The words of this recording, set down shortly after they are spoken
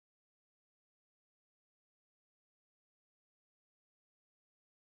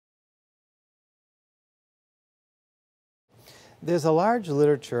There's a large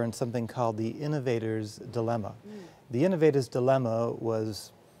literature on something called the innovator's dilemma. The innovator's dilemma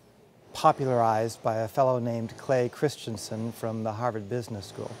was popularized by a fellow named Clay Christensen from the Harvard Business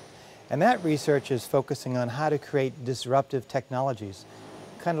School. And that research is focusing on how to create disruptive technologies,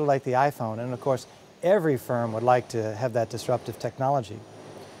 kind of like the iPhone. And of course, every firm would like to have that disruptive technology.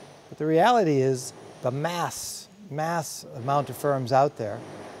 But the reality is the mass amount of firms out there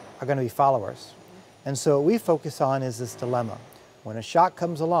are going to be followers. And so what we focus on is this dilemma. When a shock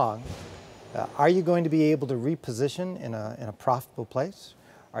comes along, are you going to be able to reposition in a profitable place?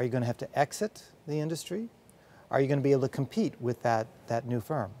 Are you going to have to exit the industry? Are you going to be able to compete with that new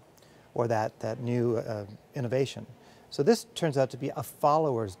firm or that new innovation? So this turns out to be a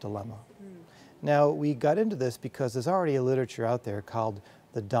follower's dilemma. Now, we got into this because there's already a literature out there called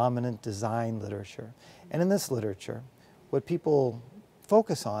the dominant design literature. And in this literature, what people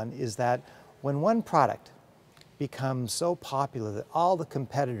focus on is that when one product becomes so popular that all the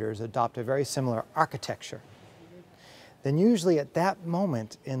competitors adopt a very similar architecture, then usually at that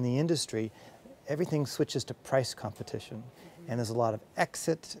moment in the industry, everything switches to price competition. And there's a lot of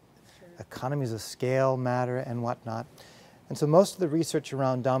exit, economies of scale matter and whatnot. And so most of the research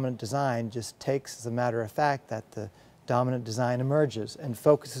around dominant design just takes as a matter of fact that the dominant design emerges and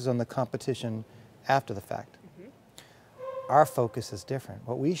focuses on the competition after the fact. Our focus is different.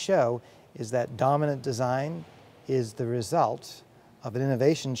 What we show is that dominant design is the result of an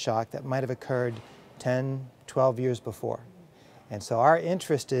innovation shock that might have occurred 10, 12 years before. And so our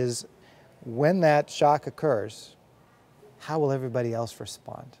interest is when that shock occurs, how will everybody else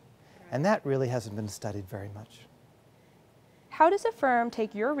respond? And that really hasn't been studied very much. How does a firm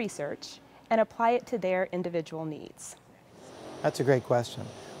take your research and apply it to their individual needs? That's a great question.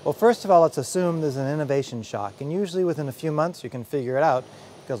 Well, first of all, let's assume there's an innovation shock. And usually within a few months you can figure it out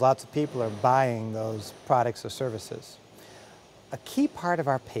because lots of people are buying those products or services. A key part of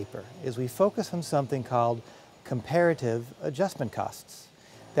our paper is we focus on something called comparative adjustment costs.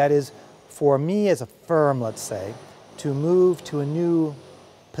 That is, for me as a firm, let's say, to move to a new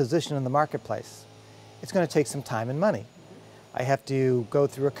position in the marketplace, it's going to take some time and money. I have to go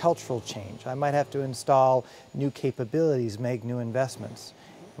through a cultural change. I might have to install new capabilities, make new investments.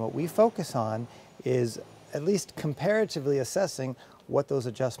 And what we focus on is at least comparatively assessing what those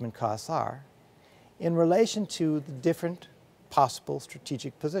adjustment costs are in relation to the different possible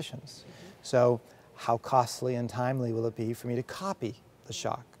strategic positions. So how costly and timely will it be for me to copy the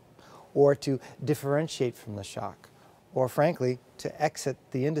shock, or to differentiate from the shock, or frankly, to exit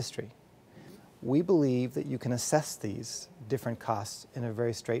the industry? We believe that you can assess these different costs in a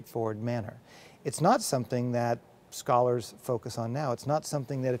very straightforward manner. It's not something that scholars focus on now. It's not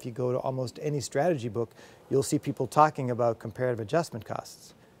something that if you go to almost any strategy book, you'll see people talking about comparative adjustment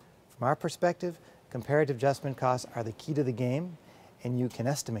costs. From our perspective, comparative adjustment costs are the key to the game, and you can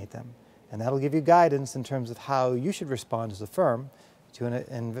estimate them. And that'll give you guidance in terms of how you should respond as a firm to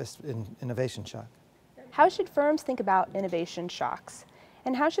an innovation shock. How should firms think about innovation shocks?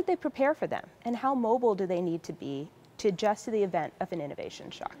 And how should they prepare for them? And how mobile do they need to be to adjust to the event of an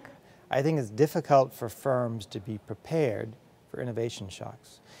innovation shock? I think it's difficult for firms to be prepared for innovation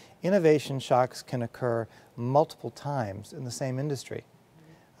shocks. Innovation shocks can occur multiple times in the same industry.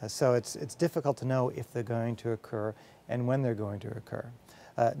 So it's difficult to know if they're going to occur and when they're going to occur.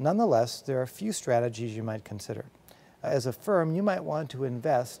 Nonetheless, there are a few strategies you might consider. As a firm, you might want to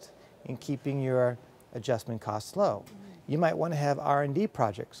invest in keeping your adjustment costs low. You might want to have R&D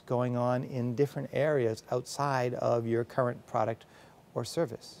projects going on in different areas outside of your current product or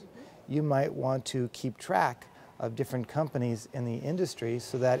service. You might want to keep track of different companies in the industry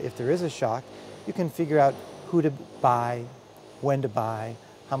so that if there is a shock, you can figure out who to buy, when to buy,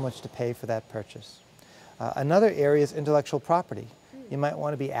 how much to pay for that purchase. Another area is intellectual property. You might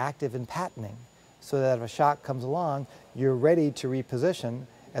want to be active in patenting so that if a shock comes along, you're ready to reposition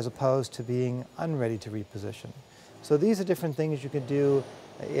as opposed to being unready to reposition. So these are different things you could do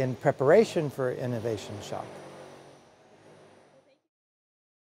in preparation for innovation shock.